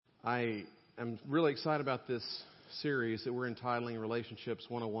I am really excited about this series that we're entitling Relationships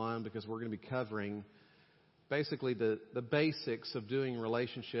 101 because we're going to be covering basically the basics of doing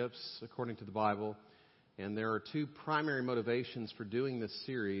relationships according to the Bible. And there are two primary motivations for doing this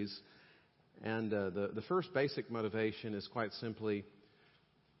series. And the first basic motivation is quite simply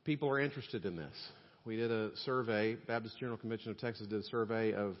people are interested in this. We did a survey, Baptist General Convention of Texas did a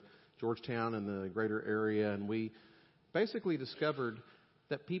survey of Georgetown and the greater area, and we basically discovered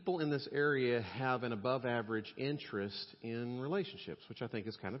that people in this area have an above average interest in relationships, which I think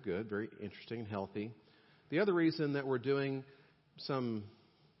is kind of good, very interesting and healthy. The other reason that we're doing some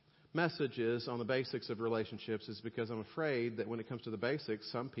messages on the basics of relationships is because I'm afraid that when it comes to the basics,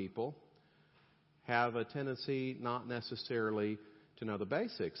 some people have a tendency not necessarily to know the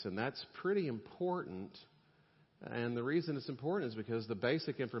basics, and that's pretty important. And the reason it's important is because the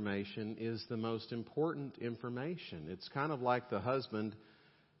basic information is the most important information. It's kind of like the husband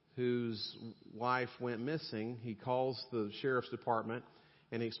whose wife went missing. He calls the sheriff's department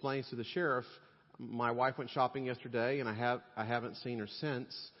and he explains to the sheriff, my wife went shopping yesterday and I haven't seen her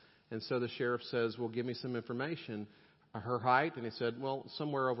since. And so the sheriff says, well, give me some information. Her height, and he said, well,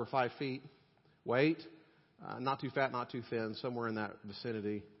 somewhere over 5 feet. Weight, not too fat, not too thin, somewhere in that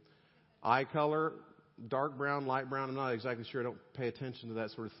vicinity. Eye color, dark brown, light brown. I'm not exactly sure. I don't pay attention to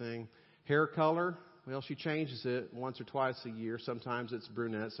that sort of thing. Hair color, well, she changes it once or twice a year. Sometimes it's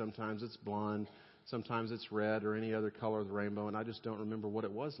brunette, sometimes it's blonde, sometimes it's red or any other color of the rainbow, and I just don't remember what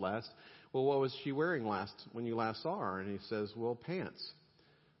it was last. Well, what was she wearing when you last saw her? And he says, well, pants.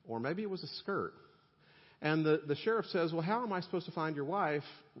 Or maybe it was a skirt. And the sheriff says, well, how am I supposed to find your wife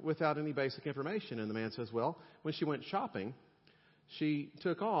without any basic information? And the man says, well, when she went shopping, she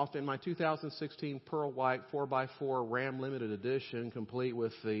took off in my 2016 Pearl White 4x4 Ram Limited Edition, complete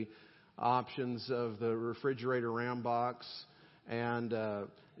with the options of the refrigerator Ram box and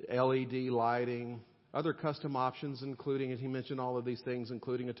LED lighting, other custom options, including, as he mentioned, all of these things,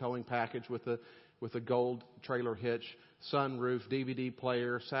 including a towing package with a gold trailer hitch, sunroof, DVD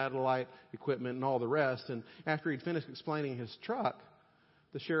player, satellite equipment, and all the rest. And after he'd finished explaining his truck,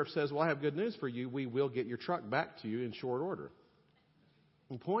 the sheriff says, well, I have good news for you. We will get your truck back to you in short order.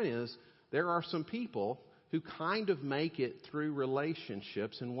 The point is, there are some people who kind of make it through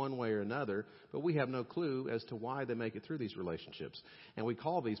relationships in one way or another, but we have no clue as to why they make it through these relationships. And we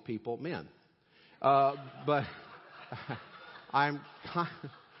call these people men. But I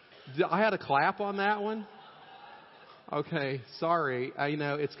had a clap on that one. Okay, sorry.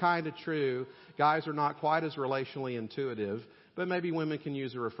 It's kind of true. Guys are not quite as relationally intuitive, but maybe women can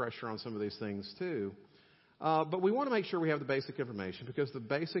use a refresher on some of these things too. But we want to make sure we have the basic information because the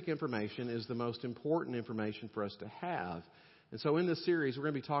basic information is the most important information for us to have. And so in this series, we're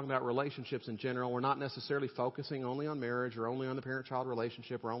going to be talking about relationships in general. We're not necessarily focusing only on marriage or only on the parent-child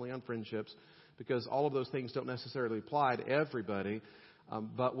relationship or only on friendships because all of those things don't necessarily apply to everybody.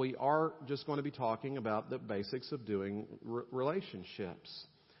 But we are just going to be talking about the basics of doing relationships.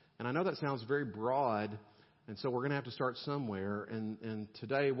 And I know that sounds very broad, and so we're going to have to start somewhere. And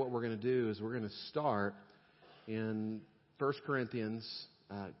today what we're going to do is we're going to start in 1 Corinthians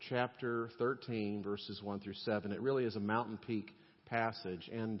chapter 13, verses 1 through 7. It really is a mountain peak passage.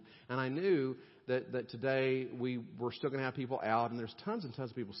 And I knew that today we were still going to have people out, and there's tons and tons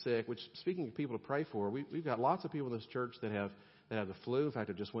of people sick, which, speaking of people to pray for, we've got lots of people in this church that have the flu. In fact,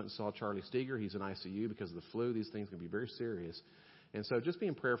 I just went and saw Charlie Steger. He's in ICU because of the flu. These things can be very serious. And so just be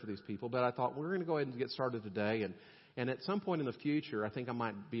in prayer for these people. But I thought we're going to go ahead and get started today. And at some point in the future, I think I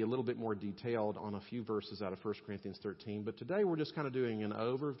might be a little bit more detailed on a few verses out of 1 Corinthians 13. But today we're just kind of doing an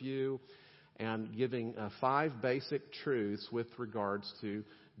overview and giving 5 basic truths with regards to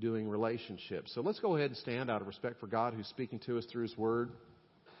doing relationships. So let's go ahead and stand out of respect for God who's speaking to us through His Word.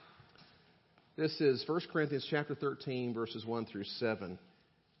 This is 1 Corinthians chapter 13, verses 1 through 7.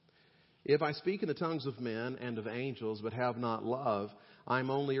 If I speak in the tongues of men and of angels, but have not love, I am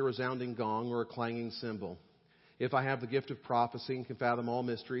only a resounding gong or a clanging cymbal. If I have the gift of prophecy and can fathom all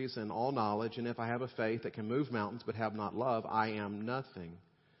mysteries and all knowledge, and if I have a faith that can move mountains but have not love, I am nothing.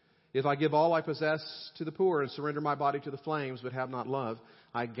 If I give all I possess to the poor and surrender my body to the flames but have not love,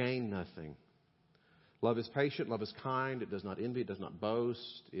 I gain nothing. Love is patient, love is kind, it does not envy, it does not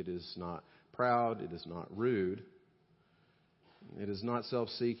boast, it is not proud, it is not rude. It is not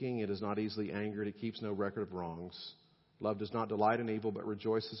self-seeking, it is not easily angered, it keeps no record of wrongs. Love does not delight in evil but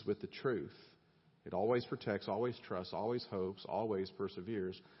rejoices with the truth. It always protects, always trusts, always hopes, always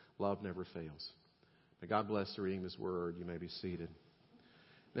perseveres. Love never fails. May God bless the reading of His Word. You may be seated.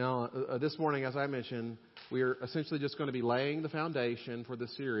 Now, this morning, as I mentioned, we are essentially just going to be laying the foundation for the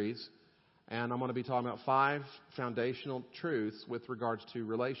series. And I'm going to be talking about 5 foundational truths with regards to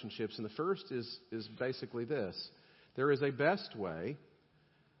relationships. And the first is basically this. There is a best way,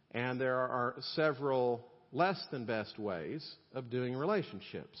 and there are several less than best ways of doing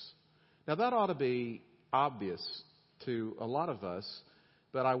relationships. Now, that ought to be obvious to a lot of us,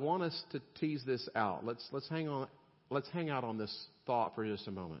 but I want us to tease this out. Let's hang out on this thought for just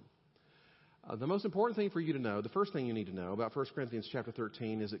a moment. The most important thing for you to know, the first thing you need to know about 1 Corinthians chapter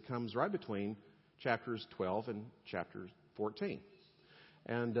 13 is it comes right between chapters 12 and chapter 14.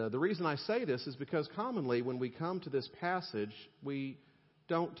 And the reason I say this is because commonly when we come to this passage, we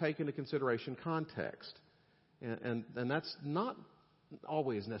don't take into consideration context. And that's not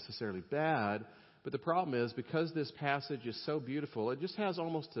always necessarily bad, but the problem is because this passage is so beautiful, it just has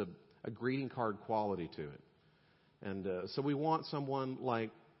almost a greeting card quality to it. And so we want someone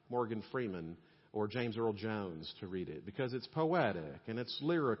like Morgan Freeman or James Earl Jones to read it because it's poetic and it's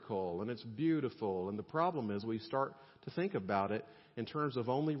lyrical and it's beautiful. And the problem is we start to think about it in terms of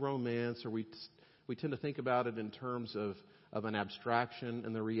only romance, or we tend to think about it in terms of an abstraction.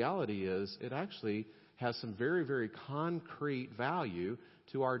 And the reality is it actually has some very, very concrete value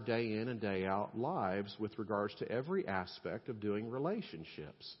to our day in and day out lives with regards to every aspect of doing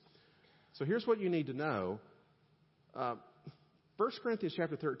relationships. So here's what you need to know. 1 Corinthians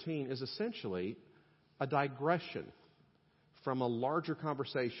chapter 13 is essentially a digression from a larger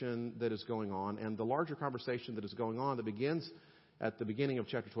conversation that is going on. And the larger conversation that is going on that begins at the beginning of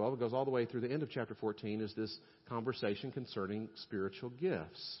chapter 12, it goes all the way through the end of chapter 14, is this conversation concerning spiritual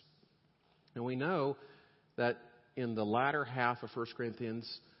gifts. And we know that in the latter half of 1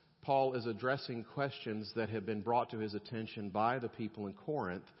 Corinthians, Paul is addressing questions that have been brought to his attention by the people in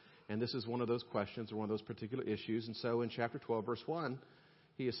Corinth. And this is one of those questions or one of those particular issues. And so in chapter 12, verse 1,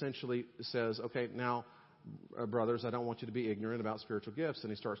 he essentially says, okay, now, brothers, I don't want you to be ignorant about spiritual gifts.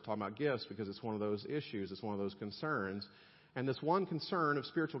 And he starts talking about gifts because it's one of those issues. It's one of those concerns. And this one concern of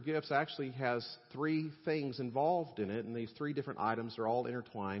spiritual gifts actually has 3 things involved in it. And these 3 different items are all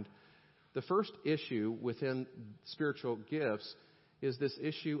intertwined. The first issue within spiritual gifts is this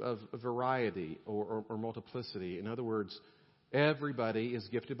issue of variety or multiplicity. In other words, everybody is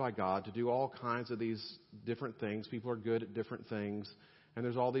gifted by God to do all kinds of these different things. People are good at different things. And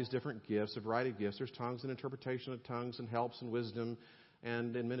there's all these different gifts, a variety of gifts. There's tongues and interpretation of tongues and helps and wisdom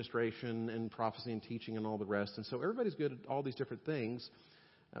and administration and prophecy and teaching and all the rest. And so everybody's good at all these different things.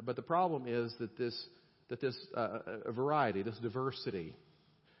 But the problem is that this variety, this diversity,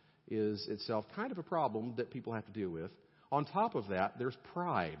 is itself kind of a problem that people have to deal with. On top of that, there's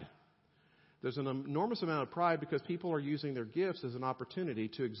pride. There's an enormous amount of pride because people are using their gifts as an opportunity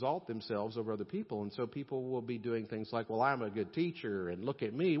to exalt themselves over other people. And so people will be doing things like, well, I'm a good teacher and look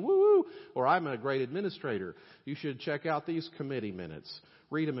at me, woo, or I'm a great administrator. You should check out these committee minutes,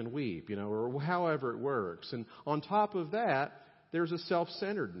 read them and weep, or however it works. And on top of that, there's a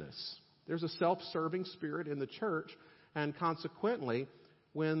self-centeredness. There's a self-serving spirit in the church. And consequently,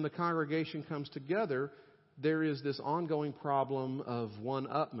 when the congregation comes together, there is this ongoing problem of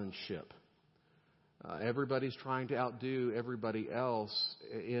one-upmanship. Everybody's trying to outdo everybody else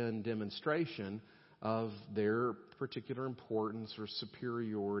in demonstration of their particular importance or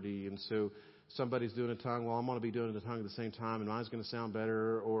superiority. And so somebody's doing a tongue, well, I'm going to be doing a tongue at the same time, and mine's going to sound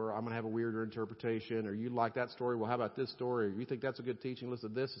better, or I'm going to have a weirder interpretation, or you like that story, well, how about this story? Or you think that's a good teaching, listen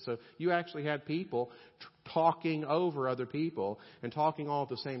to this. And so you actually had people talking over other people and talking all at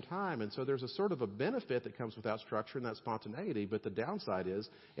the same time. And so there's a sort of a benefit that comes with that structure and that spontaneity, but the downside is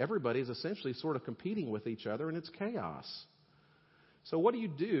everybody's essentially sort of competing with each other, and it's chaos. So what do you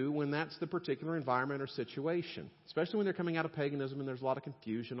do when that's the particular environment or situation? Especially when they're coming out of paganism and there's a lot of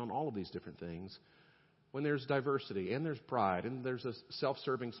confusion on all of these different things. When there's diversity and there's pride and there's a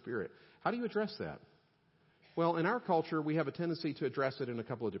self-serving spirit. How do you address that? Well, in our culture, we have a tendency to address it in a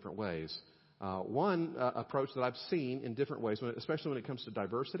couple of different ways. One approach that I've seen in different ways, especially when it comes to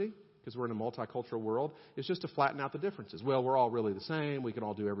diversity, because we're in a multicultural world, is just to flatten out the differences. Well, we're all really the same. We can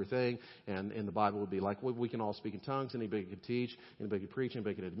all do everything. And in the Bible would be like, well, we can all speak in tongues. Anybody can teach. Anybody can preach.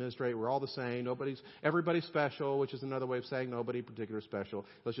 Anybody can administrate. We're all the same. Everybody's special, which is another way of saying nobody particular special.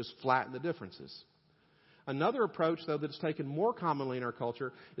 Let's just flatten the differences. Another approach, though, that's taken more commonly in our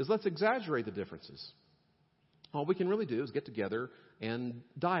culture is let's exaggerate the differences. All we can really do is get together and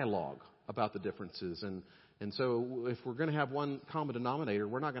dialogue about the differences. And so if we're going to have one common denominator,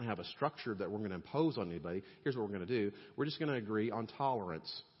 we're not going to have a structure that we're going to impose on anybody. Here's what we're going to do. We're just going to agree on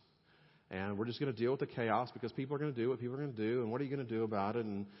tolerance. And we're just going to deal with the chaos because people are going to do what people are going to do. And what are you going to do about it?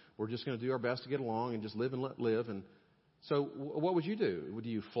 And we're just going to do our best to get along and just live and let live. And so what would you do? Do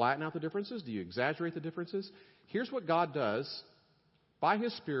you flatten out the differences? Do you exaggerate the differences? Here's what God does by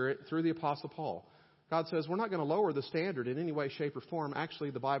His Spirit through the Apostle Paul. God says we're not going to lower the standard in any way, shape, or form.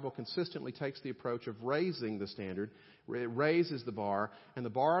 Actually, the Bible consistently takes the approach of raising the standard. It raises the bar, and the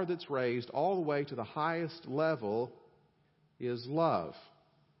bar that's raised all the way to the highest level is love.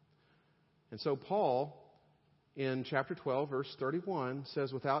 And so Paul, in chapter 12, verse 31,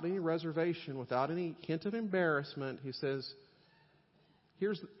 says, without any reservation, without any hint of embarrassment, he says,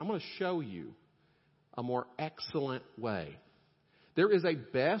 I'm going to show you a more excellent way. There is a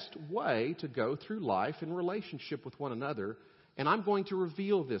best way to go through life in relationship with one another, and I'm going to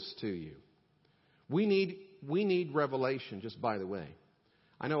reveal this to you. We need revelation, just by the way.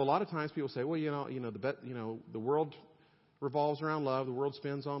 I know a lot of times people say, well, the world revolves around love, the world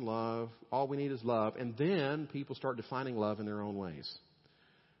spins on love, all we need is love, and then people start defining love in their own ways.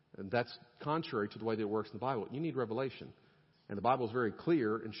 And that's contrary to the way that it works in the Bible. You need revelation. And the Bible is very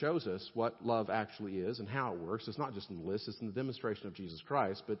clear and shows us what love actually is and how it works. It's not just in the list, it's in the demonstration of Jesus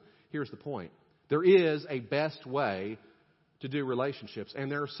Christ. But here's the point. There is a best way to do relationships, and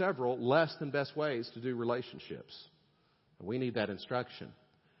there are several less than best ways to do relationships. And we need that instruction.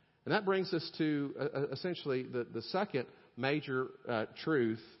 And that brings us to essentially the second major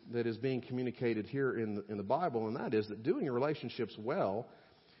truth that is being communicated here in the Bible, and that is that doing relationships well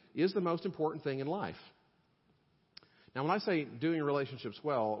is the most important thing in life. Now, when I say doing relationships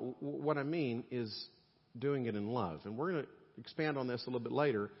well, what I mean is doing it in love. And we're going to expand on this a little bit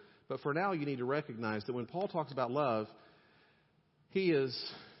later. But for now, you need to recognize that when Paul talks about love, he is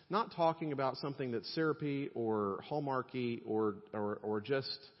not talking about something that's syrupy or hallmarky or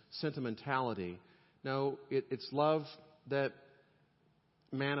just sentimentality. No, it's love that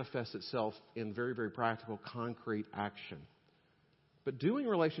manifests itself in very, very practical, concrete action. But doing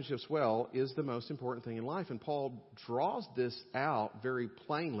relationships well is the most important thing in life. And Paul draws this out very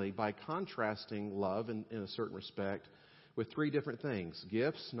plainly by contrasting love in a certain respect with three different things: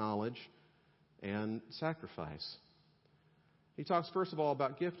 gifts, knowledge, and sacrifice. He talks first of all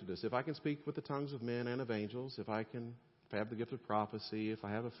about giftedness. If I can speak with the tongues of men and of angels, if I have the gift of prophecy, if I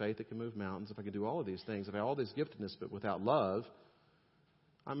have a faith that can move mountains, if I can do all of these things, if I have all this giftedness but without love,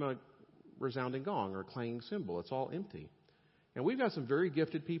 I'm a resounding gong or a clanging cymbal. It's all empty. And we've got some very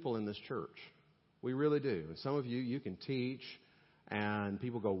gifted people in this church. We really do. And some of you can teach, and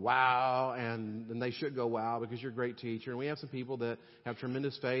people go, wow, and then they should go, wow, because you're a great teacher. And we have some people that have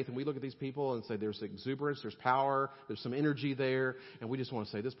tremendous faith, and we look at these people and say there's exuberance, there's power, there's some energy there, and we just want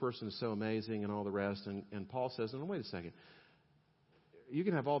to say this person is so amazing and all the rest. And Paul says, no, wait a second. You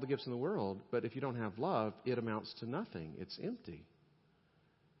can have all the gifts in the world, but if you don't have love, it amounts to nothing. It's empty.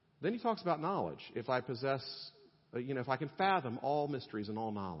 Then he talks about knowledge. If I can fathom all mysteries and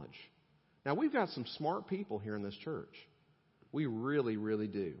all knowledge. Now, we've got some smart people here in this church. We really, really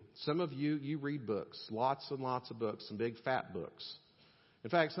do. Some of you read books, lots and lots of books, some big fat books. In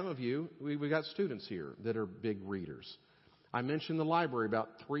fact, some of you, we got students here that are big readers. I mentioned the library about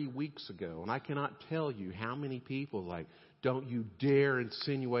 3 weeks ago, and I cannot tell you how many people don't you dare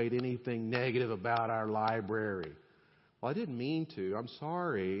insinuate anything negative about our library. Well, I didn't mean to. I'm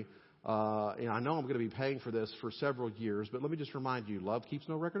sorry. I know I'm going to be paying for this for several years, but let me just remind you, love keeps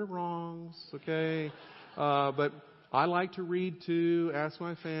no record of wrongs, okay? But I like to read too. Ask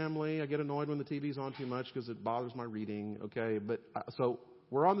my family. I get annoyed when the TV's on too much because it bothers my reading, okay? But so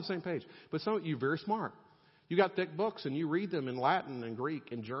we're on the same page. But some of you are very smart. You got thick books and you read them in Latin and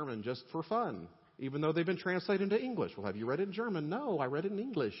Greek and German just for fun, even though they've been translated into English. Well, have you read it in German? No, I read it in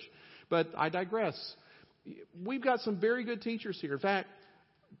English. But I digress. We've got some very good teachers here. In fact,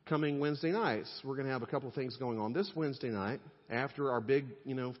 coming Wednesday nights, we're going to have a couple of things going on. This Wednesday night, after our big,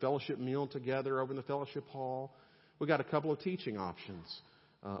 fellowship meal together over in the fellowship hall, we got a couple of teaching options.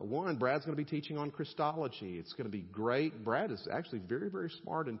 One, Brad's going to be teaching on Christology. It's going to be great. Brad is actually very, very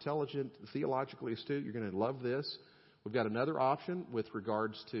smart, intelligent, theologically astute. You're going to love this. We've got another option with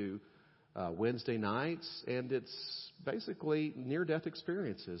regards to Wednesday nights, and it's basically near-death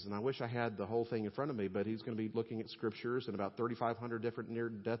experiences. And I wish I had the whole thing in front of me, but he's going to be looking at scriptures and about 3,500 different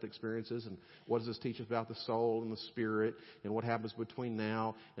near-death experiences. And what does this teach us about the soul and the spirit, and what happens between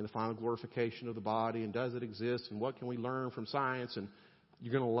now and the final glorification of the body, and does it exist, and what can we learn from science? And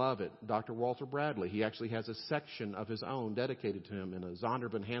you're going to love it. Dr. Walter Bradley, he actually has a section of his own dedicated to him in a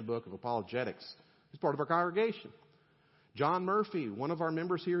Zondervan Handbook of Apologetics. He's part of our congregation. John Murphy, one of our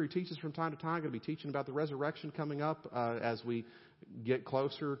members here who teaches from time to time, going to be teaching about the resurrection coming up as we get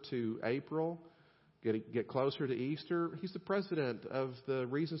closer to April, get closer to Easter. He's the president of the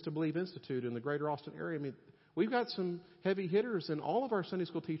Reasons to Believe Institute in the greater Austin area. I mean, we've got some heavy hitters, and all of our Sunday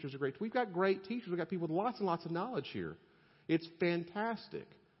school teachers are great. We've got great teachers. We've got people with lots and lots of knowledge here. It's fantastic.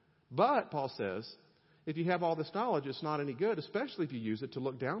 But, Paul says, If you have all this knowledge, it's not any good, especially if you use it to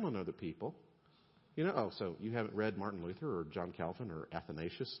look down on other people. So you haven't read Martin Luther or John Calvin or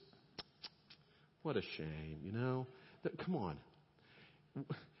Athanasius? What a shame, Come on. I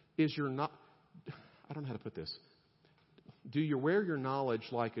don't know how to put this. Do you wear your knowledge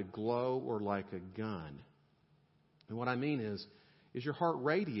like a glow or like a gun? And what I mean is your heart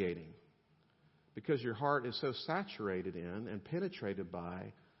radiating because your heart is so saturated in and penetrated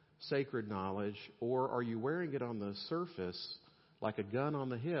by sacred knowledge, or are you wearing it on the surface like a gun on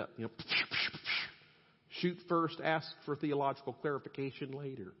the hip? Shoot first, ask for theological clarification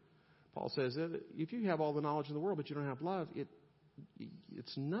later. Paul says, if you have all the knowledge in the world but you don't have love,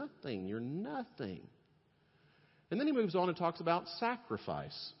 it's nothing. You're nothing. And then he moves on and talks about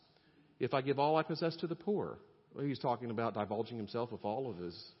sacrifice. If I give all I possess to the poor. Well, he's talking about divulging himself with all of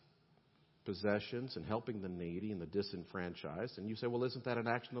his possessions and helping the needy and the disenfranchised. And you say, well, isn't that an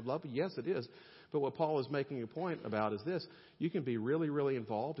action of love? Yes, it is. But what Paul is making a point about is this. You can be really, really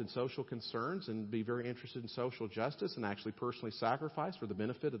involved in social concerns and be very interested in social justice and actually personally sacrifice for the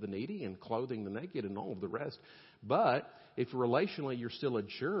benefit of the needy and clothing the naked and all of the rest. But if relationally you're still a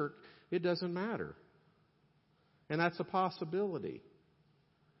jerk, it doesn't matter. And that's a possibility.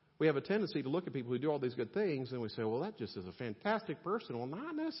 We have a tendency to look at people who do all these good things and we say, well, that just is a fantastic person. Well,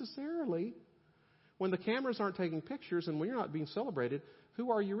 not necessarily. When the cameras aren't taking pictures and when you're not being celebrated,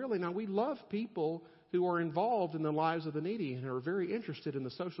 who are you really? Now, we love people who are involved in the lives of the needy and are very interested in the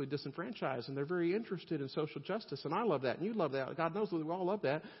socially disenfranchised, and they're very interested in social justice. And I love that, and you love that. God knows that we all love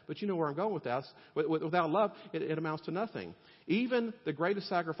that, but you know where I'm going with that. Without love, it amounts to nothing. Even the greatest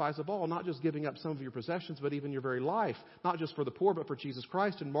sacrifice of all, not just giving up some of your possessions, but even your very life, not just for the poor, but for Jesus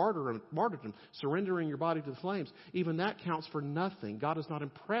Christ and martyrdom, surrendering your body to the flames, even that counts for nothing. God is not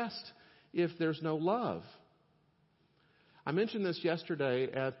impressed if there's no love. I mentioned this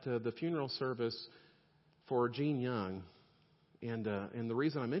yesterday at the funeral service for Jean Young. And the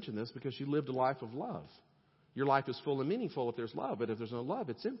reason I mention this is because she lived a life of love. Your life is full and meaningful if there's love, but if there's no love,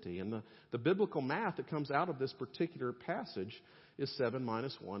 it's empty. And the biblical math that comes out of this particular passage is 7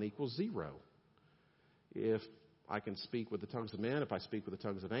 minus 1 equals 0. If I can speak with the tongues of men, if I speak with the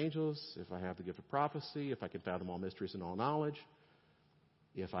tongues of angels, if I have the gift of prophecy, if I can fathom all mysteries and all knowledge,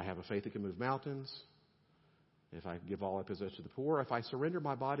 if I have a faith that can move mountains, if I give all I possess to the poor, if I surrender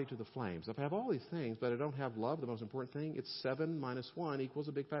my body to the flames, if I have all these things, but I don't have love, the most important thing, it's 7 minus 1 equals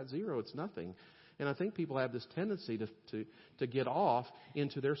a big fat 0. It's nothing. And I think people have this tendency to get off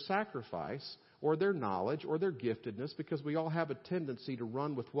into their sacrifice or their knowledge or their giftedness, because we all have a tendency to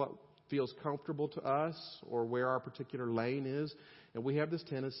run with what feels comfortable to us or where our particular lane is. And we have this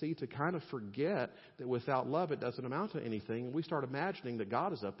tendency to kind of forget that without love, it doesn't amount to anything. And we start imagining that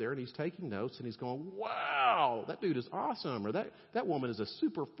God is up there and He's taking notes and He's going, wow, that dude is awesome. Or that woman is a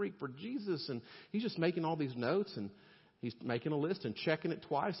super freak for Jesus. And He's just making all these notes and He's making a list and checking it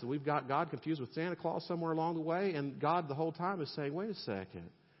twice. And we've got God confused with Santa Claus somewhere along the way. And God the whole time is saying, wait a second.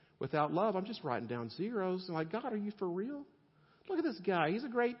 Without love, I'm just writing down zeros. And like, God, are you for real? Look at this guy. He's a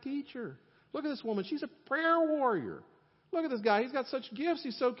great teacher. Look at this woman. She's a prayer warrior. Look at this guy. He's got such gifts.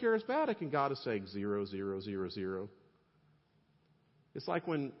 He's so charismatic. And God is saying 0, 0, 0, 0. It's like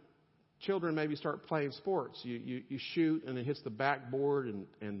when children maybe start playing sports. You shoot and it hits the backboard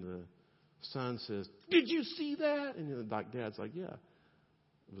and the son says, did you see that? And like Dad's like, yeah.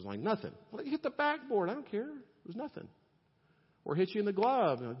 It was like nothing. Well, you hit the backboard. I don't care. It was nothing. Or hit you in the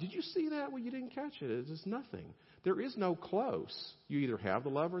glove. Did you see that? Well, you didn't catch it. It's just nothing. There is no close. You either have the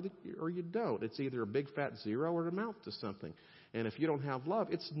love or you don't. It's either a big fat 0 or it amounts to something. And if you don't have love,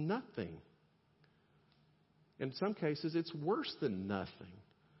 it's nothing. In some cases, it's worse than nothing.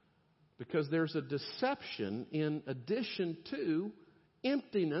 Because there's a deception in addition to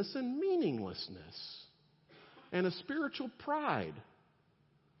emptiness and meaninglessness. And a spiritual pride.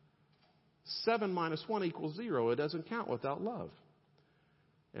 7 minus 1 equals 0. It doesn't count without love.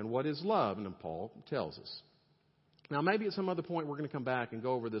 And what is love? And then Paul tells us. Now, maybe at some other point we're going to come back and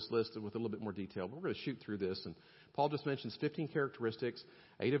go over this list with a little bit more detail. But we're going to shoot through this. And Paul just mentions 15 characteristics.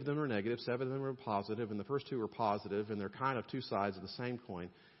 8 of them are negative. 7 of them are positive. And the first 2 are positive. And they're kind of two sides of the same coin.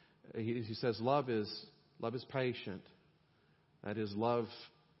 He says love is patient. That is, love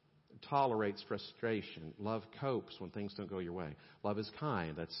tolerates frustration. Love copes when things don't go your way. Love is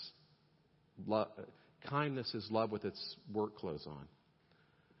kind. Kindness is love with its work clothes on.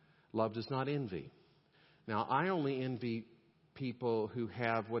 Love does not envy. Now, I only envy people who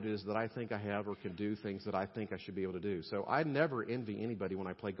have what it is that I think I have or can do things that I think I should be able to do. So I never envy anybody when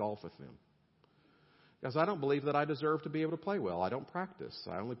I play golf with them. Because I don't believe that I deserve to be able to play well. I don't practice.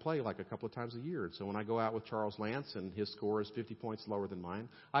 I only play like a couple of times a year. So when I go out with Charles Lance and his score is 50 points lower than mine,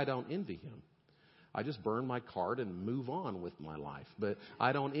 I don't envy him. I just burn my card and move on with my life. But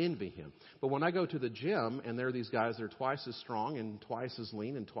I don't envy him. But when I go to the gym and there are these guys that are twice as strong and twice as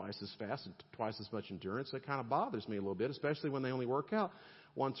lean and twice as fast and twice as much endurance, it kind of bothers me a little bit, especially when they only work out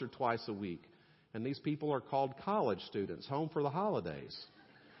once or twice a week. And these people are called college students, home for the holidays.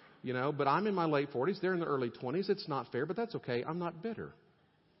 But I'm in my late 40s. They're in their early 20s. It's not fair, but that's okay. I'm not bitter.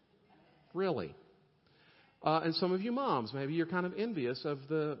 Really. And some of you moms, maybe you're kind of envious of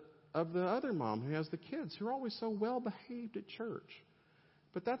the other mom who has the kids who are always so well behaved at church.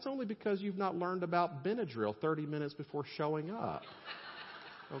 But that's only because you've not learned about Benadryl 30 minutes before showing up.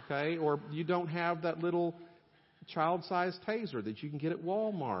 Okay? Or you don't have that little child-sized taser that you can get at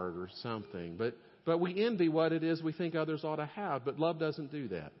Walmart or something. But we envy what it is we think others ought to have. But love doesn't do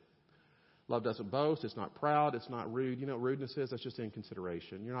that. Love doesn't boast. It's not proud. It's not rude. You know what rudeness is? That's just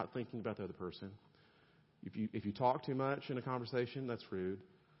inconsideration. You're not thinking about the other person. If you talk too much in a conversation, that's rude.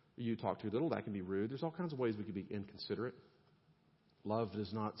 You talk too little, that can be rude. There's all kinds of ways we can be inconsiderate. Love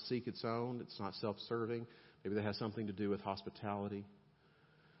does not seek its own. It's not self-serving. Maybe that has something to do with hospitality.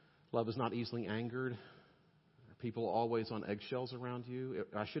 Love is not easily angered. Are people always on eggshells around you?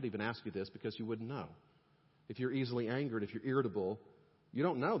 I should even ask you this because you wouldn't know. If you're easily angered, if you're irritable, you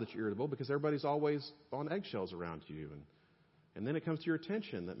don't know that you're irritable because everybody's always on eggshells around you. And then it comes to your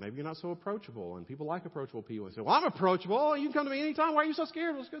attention that maybe you're not so approachable. And people like approachable people. They say, well, I'm approachable. You can come to me anytime. Why are you so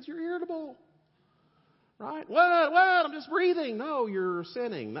scared? Well, it's because you're irritable. Right? What? I'm just breathing. No, you're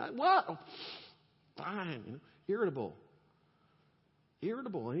sinning. What? Fine. Irritable.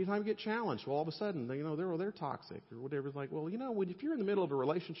 Anytime you get challenged, well, all of a sudden, they're toxic or whatever. It's like, well, if you're in the middle of a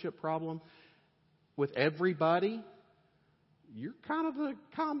relationship problem with everybody, you're kind of the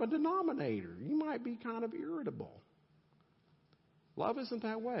common denominator. You might be kind of irritable. Love isn't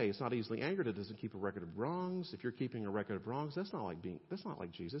that way. It's not easily angered. It doesn't keep a record of wrongs. If you're keeping a record of wrongs, that's not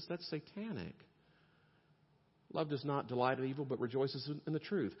like Jesus. That's satanic. Love does not delight in evil, but rejoices in the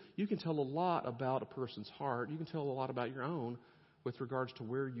truth. You can tell a lot about a person's heart. You can tell a lot about your own with regards to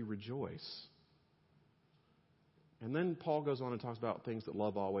where you rejoice. And then Paul goes on and talks about things that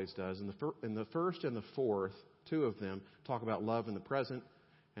love always does. In the first and the fourth, two of them talk about love in the present.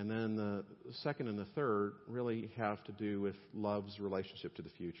 And then the second and the third really have to do with love's relationship to the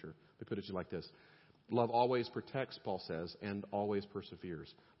future. Let me put it to you like this. Love always protects, Paul says, and always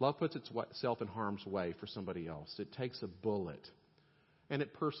perseveres. Love puts itself in harm's way for somebody else. It takes a bullet. And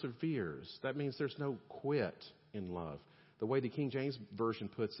it perseveres. That means there's no quit in love. The way the King James Version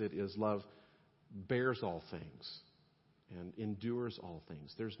puts it is love bears all things and endures all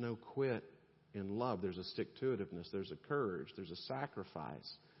things. There's no quit in love. There's a stick-to-itiveness. There's a courage. There's a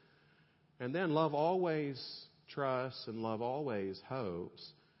sacrifice. And then love always trusts and love always hopes.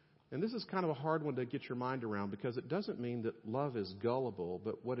 And this is kind of a hard one to get your mind around because it doesn't mean that love is gullible,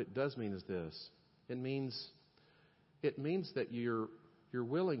 but what it does mean is this. It means that you're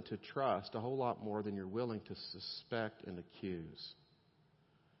willing to trust a whole lot more than you're willing to suspect and accuse.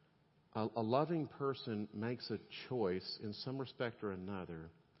 A loving person makes a choice in some respect or another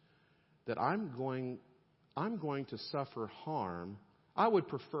that I'm going to suffer harm. I would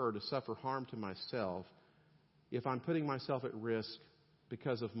prefer to suffer harm to myself if I'm putting myself at risk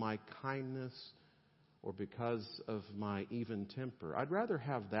because of my kindness or because of my even temper. I'd rather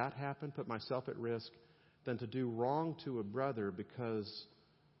have that happen, put myself at risk, than to do wrong to a brother because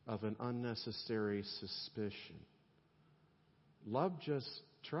of an unnecessary suspicion. Love just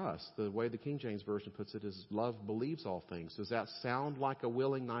trusts. The way the King James Version puts it is love believes all things. Does that sound like a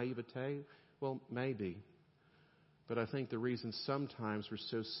willing naivete? Well, maybe. But I think the reason sometimes we're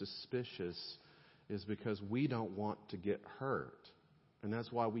so suspicious is because we don't want to get hurt. And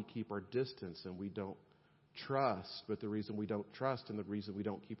that's why we keep our distance and we don't trust. But the reason we don't trust and the reason we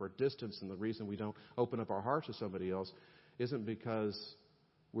don't keep our distance and the reason we don't open up our hearts to somebody else isn't because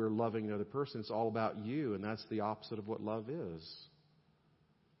we're loving the other person. It's all about you, and that's the opposite of what love is.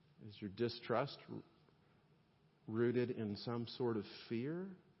 Is your distrust rooted in some sort of fear?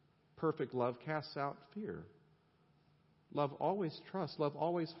 Perfect love casts out fear. Love always trusts. Love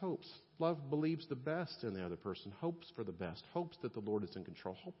always hopes. Love believes the best in the other person, hopes for the best, hopes that the Lord is in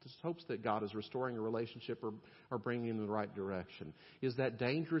control, hopes that God is restoring a relationship or bringing in the right direction. Is that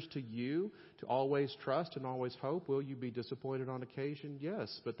dangerous to you to always trust and always hope? Will you be disappointed on occasion?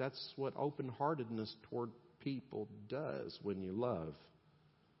 Yes, but that's what open-heartedness toward people does when you love.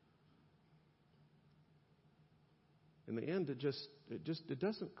 In the end, it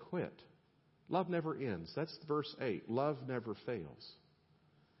doesn't quit. Love never ends. That's verse 8. Love never fails.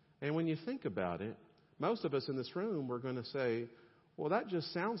 And when you think about it, most of us in this room are going to say, well, that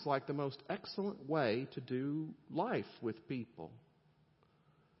just sounds like the most excellent way to do life with people.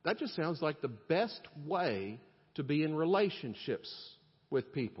 That just sounds like the best way to be in relationships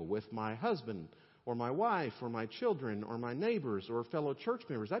with people, with my husband or my wife or my children or my neighbors or fellow church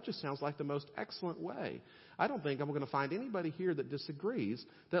members. That just sounds like the most excellent way. I don't think I'm going to find anybody here that disagrees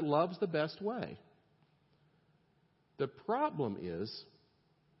that love's the best way. The problem is,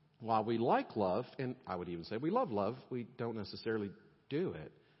 while we like love, and I would even say we love love, we don't necessarily do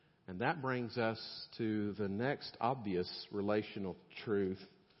it. And that brings us to the next obvious relational truth.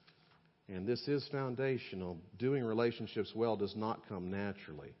 And this is foundational. Doing relationships well does not come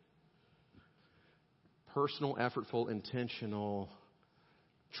naturally. Personal, effortful, intentional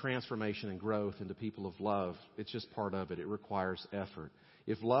transformation and growth into people of love, it's just part of it. It requires effort.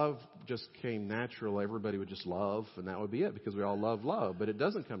 If love just came natural, everybody would just love, and that would be it, because we all love love. But it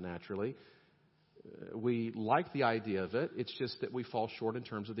doesn't come naturally. We like the idea of it. It's just that we fall short in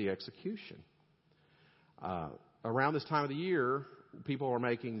terms of the execution. Around this time of the year, people are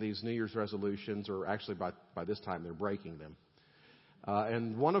making these New Year's resolutions, or actually by this time they're breaking them.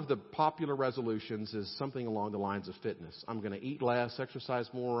 And one of the popular resolutions is something along the lines of fitness. I'm going to eat less, exercise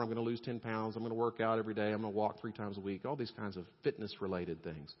more, I'm going to lose 10 pounds, I'm going to work out every day, I'm going to walk 3 times a week, all these kinds of fitness-related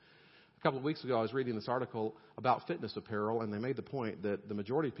things. A couple of weeks ago, I was reading this article about fitness apparel, and they made the point that the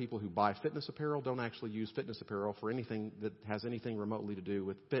majority of people who buy fitness apparel don't actually use fitness apparel for anything that has anything remotely to do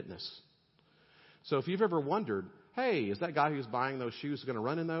with fitness. So if you've ever wondered, hey, is that guy who's buying those shoes going to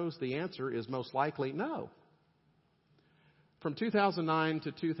run in those? The answer is most likely no. From 2009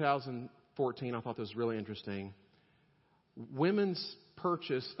 to 2014, I thought this was really interesting. Women's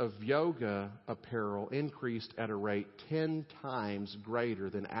purchase of yoga apparel increased at a rate 10 times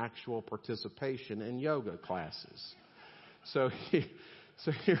greater than actual participation in yoga classes. So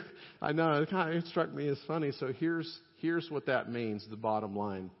here, I know it struck me as funny. So here's what that means. The bottom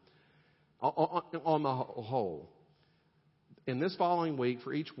line, on the whole, in this following week,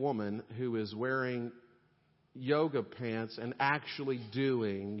 for each woman who is wearing yoga pants and actually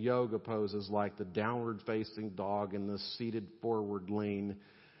doing yoga poses like the downward facing dog and the seated forward lean,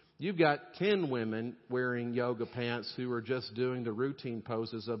 you've got 10 women wearing yoga pants who are just doing the routine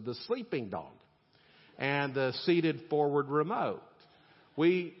poses of the sleeping dog and the seated forward remote.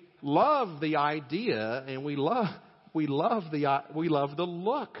 We love the idea, and we love the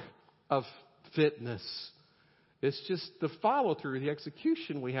look of fitness. It's just the follow through, the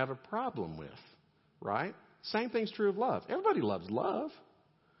execution we have a problem with, right? Same thing's true of love. Everybody loves love.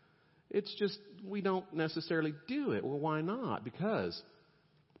 It's just we don't necessarily do it. Well, why not? Because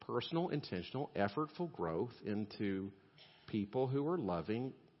personal, intentional, effortful growth into people who are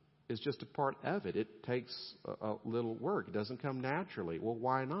loving is just a part of it. It takes a little work. It doesn't come naturally. Well,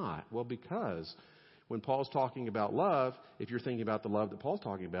 why not? Well, because when Paul's talking about love, if you're thinking about the love that Paul's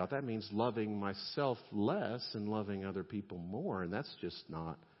talking about, that means loving myself less and loving other people more, and that's just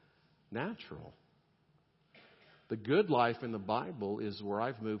not natural. The good life in the Bible is where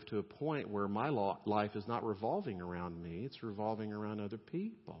I've moved to a point where my life is not revolving around me. It's revolving around other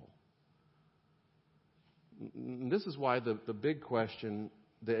people. And this is why the big question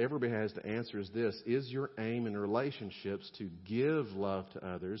that everybody has to answer is this: is your aim in relationships to give love to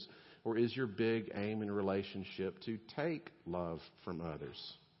others, or is your big aim in relationship to take love from others?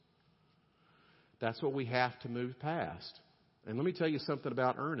 That's what we have to move past. And let me tell you something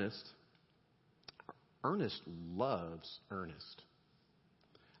about Ernest. Ernest loves Ernest.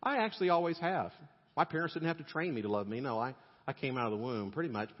 I actually always have. My parents didn't have to train me to love me. No, I came out of the womb pretty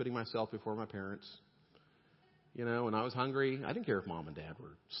much putting myself before my parents. You know, when I was hungry, I didn't care if mom and dad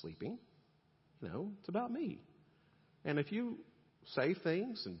were sleeping. You know, it's about me. And if you say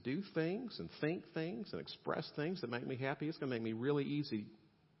things and do things and think things and express things that make me happy, it's going to make me really easy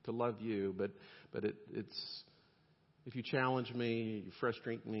to love you. But it's if you challenge me, you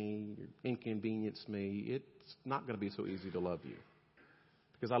frustrate me, you inconvenience me, it's not going to be so easy to love you,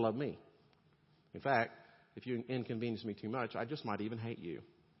 because I love me. In fact, if you inconvenience me too much, I just might even hate you.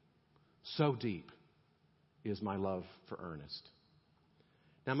 So deep is my love for Ernest.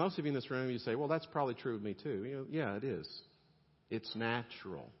 Now, most of you in this room, you say, well, that's probably true of me too. You know, yeah, it is. It's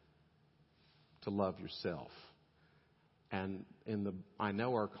natural to love yourself. And I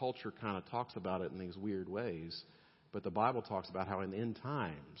know our culture kind of talks about it in these weird ways, but the Bible talks about how in the end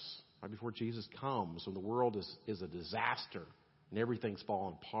times, right before Jesus comes, when the world is a disaster and everything's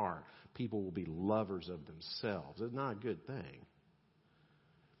falling apart, people will be lovers of themselves. It's not a good thing.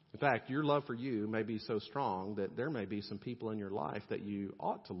 In fact, your love for you may be so strong that there may be some people in your life that you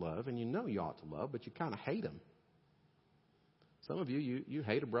ought to love, and you know you ought to love, but you kind of hate them. Some of you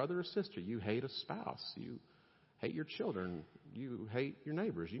hate a brother or sister. You hate a spouse. You hate your children. You hate your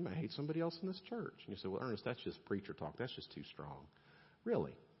neighbors. You may hate somebody else in this church. And you say, well, Ernest, that's just preacher talk. That's just too strong.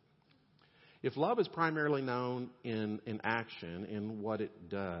 Really? If love is primarily known in action, in what it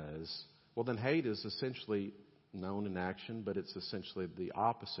does, well, then hate is essentially known in action, but it's essentially the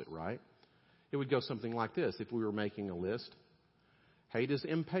opposite, right? It would go something like this if we were making a list. Hate is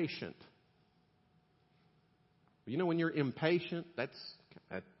impatient. You know, when you're impatient,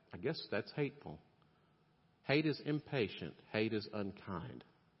 I guess that's hateful. Hate is impatient. Hate is unkind.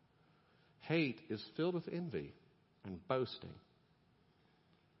 Hate is filled with envy and boasting.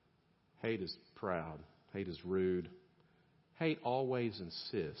 Hate is proud. Hate is rude. Hate always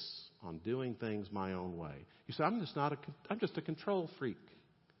insists on doing things my own way. You say, I'm just a control freak.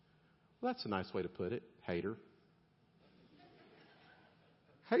 Well, that's a nice way to put it, hater.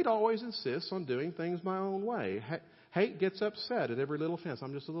 Hate always insists on doing things my own way. Hate gets upset at every little offense.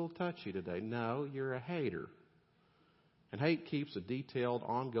 I'm just a little touchy today. No, you're a hater. And hate keeps a detailed,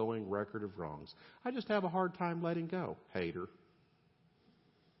 ongoing record of wrongs. I just have a hard time letting go, hater.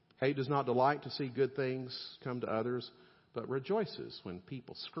 Hate does not delight to see good things come to others, but rejoices when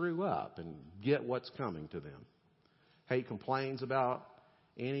people screw up and get what's coming to them. Hate complains about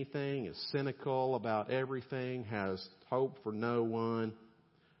anything, is cynical about everything, has hope for no one,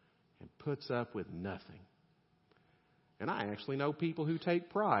 and puts up with nothing. And I actually know people who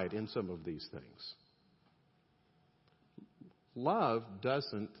take pride in some of these things. Love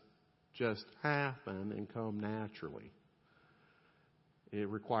doesn't just happen and come naturally. It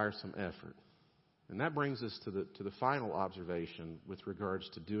requires some effort. And that brings us to the final observation with regards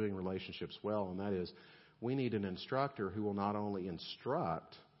to doing relationships well, and that is we need an instructor who will not only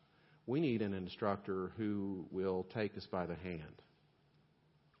instruct, we need an instructor who will take us by the hand.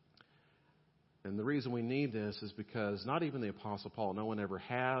 And the reason we need this is because not even the Apostle Paul, no one ever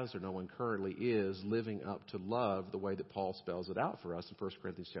has or no one currently is living up to love the way that Paul spells it out for us in 1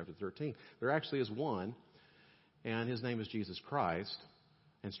 Corinthians chapter 13. There actually is one, and his name is Jesus Christ.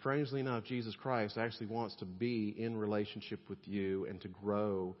 And strangely enough, Jesus Christ actually wants to be in relationship with you and to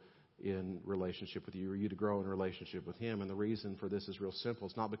grow in relationship with you, or you to grow in relationship with Him. And the reason for this is real simple.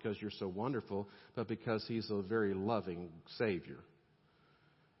 It's not because you're so wonderful, but because He's a very loving Savior.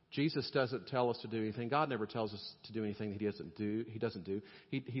 Jesus doesn't tell us to do anything. God never tells us to do anything that He doesn't do.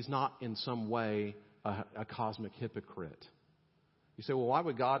 He's not in some way a cosmic hypocrite. You say, well, why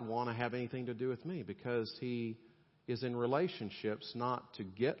would God want to have anything to do with me? Because He is in relationships not to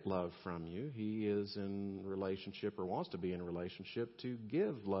get love from you. He is in relationship or wants to be in relationship to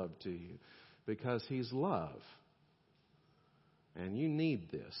give love to you because He's love. And you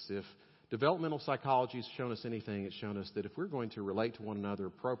need this. If developmental psychology has shown us anything, it's shown us that if we're going to relate to one another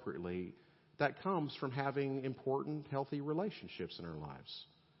appropriately, that comes from having important, healthy relationships in our lives.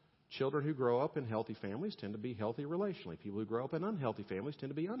 Children who grow up in healthy families tend to be healthy relationally. People who grow up in unhealthy families tend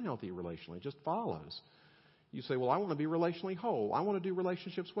to be unhealthy relationally. It just follows. You say, well, I want to be relationally whole. I want to do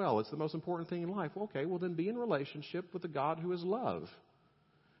relationships well. It's the most important thing in life. Okay, well then be in relationship with the God who is love.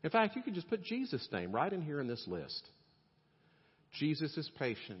 In fact, you could just put Jesus' name right in here in this list. Jesus is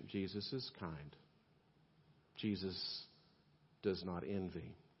patient. Jesus is kind. Jesus does not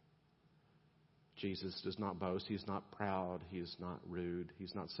envy. Jesus does not boast. He's not proud. He is not rude.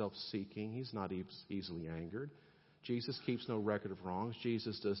 He's not self-seeking. He's not easily angered. Jesus keeps no record of wrongs.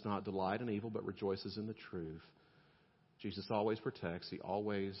 Jesus does not delight in evil, but rejoices in the truth. Jesus always protects. He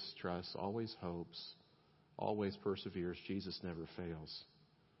always trusts, always hopes, always perseveres. Jesus never fails.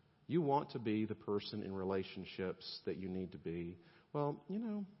 You want to be the person in relationships that you need to be. Well,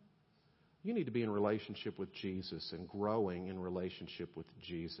 you need to be in relationship with Jesus and growing in relationship with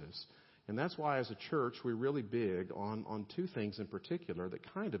Jesus. And that's why as a church, we're really big on two things in particular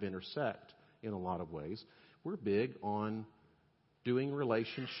that kind of intersect in a lot of ways. We're big on doing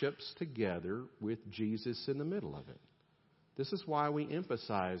relationships together with Jesus in the middle of it. This is why we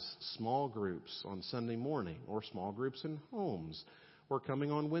emphasize small groups on Sunday morning or small groups in homes or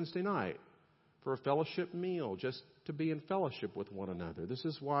coming on Wednesday night for a fellowship meal just to be in fellowship with one another. This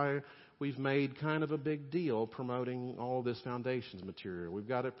is why we've made kind of a big deal promoting all this foundations material. We've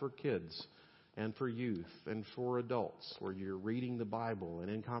got it for kids and for youth and for adults where you're reading the Bible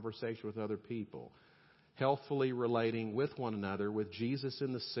and in conversation with other people. Healthfully relating with one another, with Jesus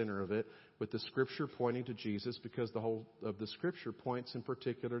in the center of it, with the Scripture pointing to Jesus, because the whole of the Scripture points in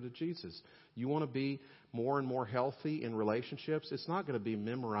particular to Jesus. You want to be more and more healthy in relationships? It's not going to be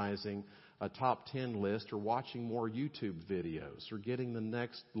memorizing a top 10 list or watching more YouTube videos or getting the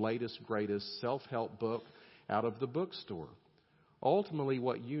next latest, greatest self-help book out of the bookstore. Ultimately,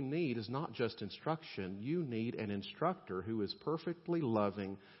 what you need is not just instruction. You need an instructor who is perfectly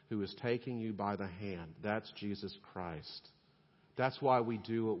loving, who is taking you by the hand. That's Jesus Christ. That's why we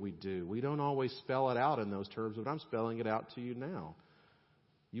do what we do. We don't always spell it out in those terms, but I'm spelling it out to you now.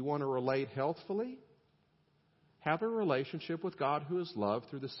 You want to relate healthfully? Have a relationship with God who is love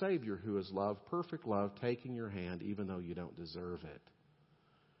through the Savior who is love, perfect love, taking your hand even though you don't deserve it.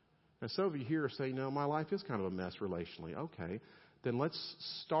 Now, some of you here say, no, my life is kind of a mess relationally. Okay, then let's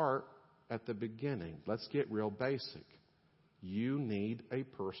start at the beginning. Let's get real basic. You need a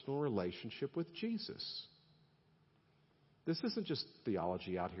personal relationship with Jesus. This isn't just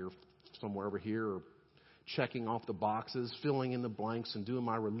theology out here somewhere over here or checking off the boxes, filling in the blanks, and doing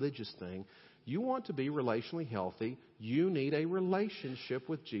my religious thing. You want to be relationally healthy, you need a relationship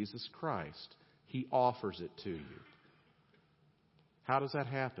with Jesus Christ. He offers it to you. How does that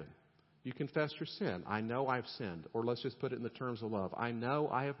happen? You confess your sin. I know I've sinned. Or let's just put it in the terms of love. I know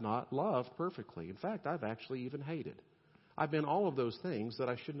I have not loved perfectly. In fact, I've actually even hated. I've been all of those things that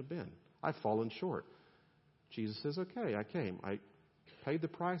I shouldn't have been. I've fallen short. Jesus says, okay, I came. I paid the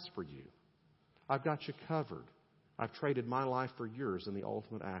price for you. I've got you covered. I've traded my life for yours in the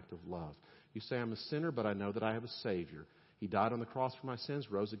ultimate act of love. You say, I'm a sinner, but I know that I have a Savior. He died on the cross for my sins,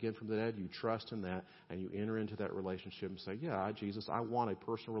 rose again from the dead. You trust in that, and you enter into that relationship and say, yeah, Jesus, I want a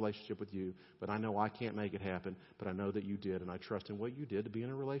personal relationship with you, but I know I can't make it happen, but I know that you did, and I trust in what you did to be in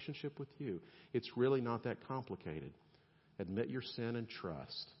a relationship with you. It's really not that complicated. Admit your sin and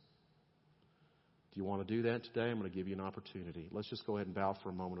trust. Do you want to do that today? I'm going to give you an opportunity. Let's just go ahead and bow for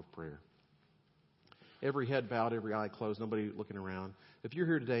a moment of prayer. Every head bowed, every eye closed, nobody looking around. If you're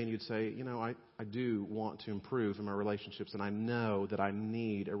here today and you'd say, I do want to improve in my relationships, and I know that I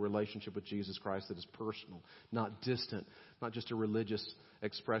need a relationship with Jesus Christ that is personal, not distant, not just a religious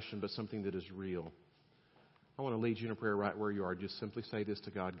expression, but something that is real. I want to lead you in a prayer right where you are. Just simply say this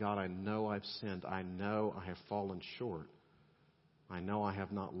to God. God, I know I've sinned. I know I have fallen short. I know I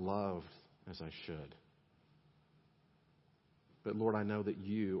have not loved as I should. But Lord, I know that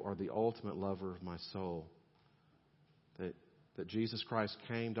you are the ultimate lover of my soul. That Jesus Christ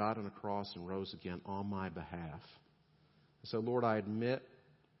came, died on a cross, and rose again on my behalf. So Lord, I admit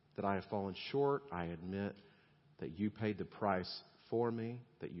that I have fallen short. I admit that you paid the price for me,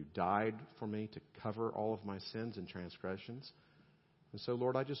 that you died for me to cover all of my sins and transgressions. And so,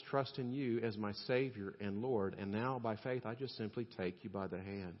 Lord, I just trust in you as my Savior and Lord. And now, by faith, I just simply take you by the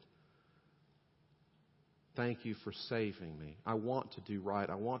hand. Thank you for saving me. I want to do right.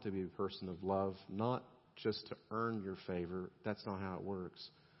 I want to be a person of love, not just to earn your favor. That's not how it works.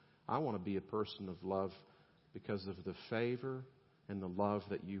 I want to be a person of love because of the favor and the love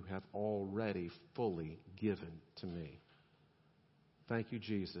that you have already fully given to me. Thank you,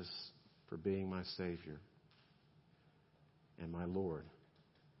 Jesus, for being my Savior and my Lord,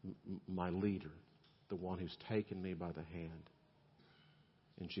 my leader, the one who's taken me by the hand.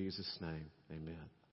 In Jesus' name, amen.